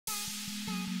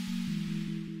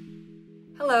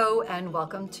Hello and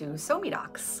welcome to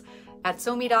SoMeDocs. At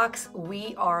SoMeDocs,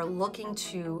 we are looking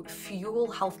to fuel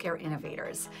healthcare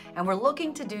innovators, and we're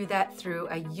looking to do that through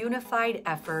a unified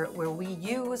effort where we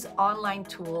use online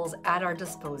tools at our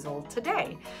disposal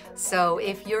today. So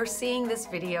if you're seeing this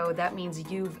video, that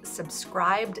means you've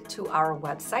subscribed to our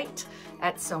website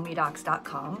at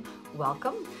SoMeDocs.com.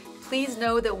 Welcome. Please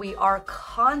know that we are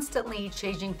constantly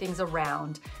changing things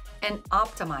around and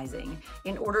optimizing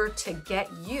in order to get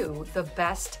you the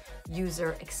best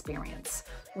user experience.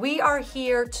 We are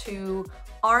here to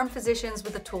arm physicians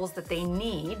with the tools that they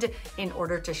need in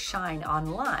order to shine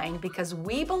online, because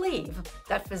we believe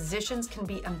that physicians can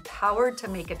be empowered to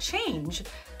make a change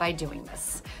by doing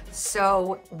this.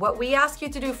 So what we ask you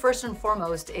to do first and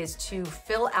foremost is to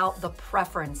fill out the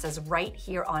preferences right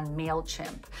here on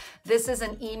MailChimp. This is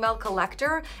an email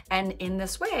collector, and in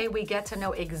this way, we get to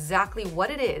know exactly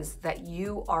what it is that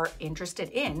you are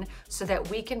interested in so that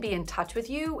we can be in touch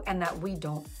with you and that we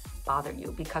don't bother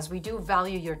you, because we do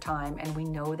value your time and we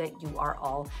know that you are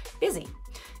all busy.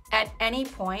 At any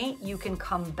point, you can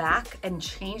come back and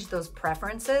change those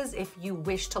preferences if you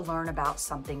wish to learn about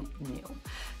something new.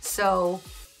 So,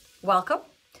 welcome.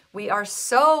 We are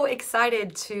so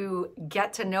excited to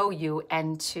get to know you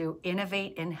and to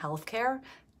innovate in healthcare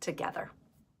together.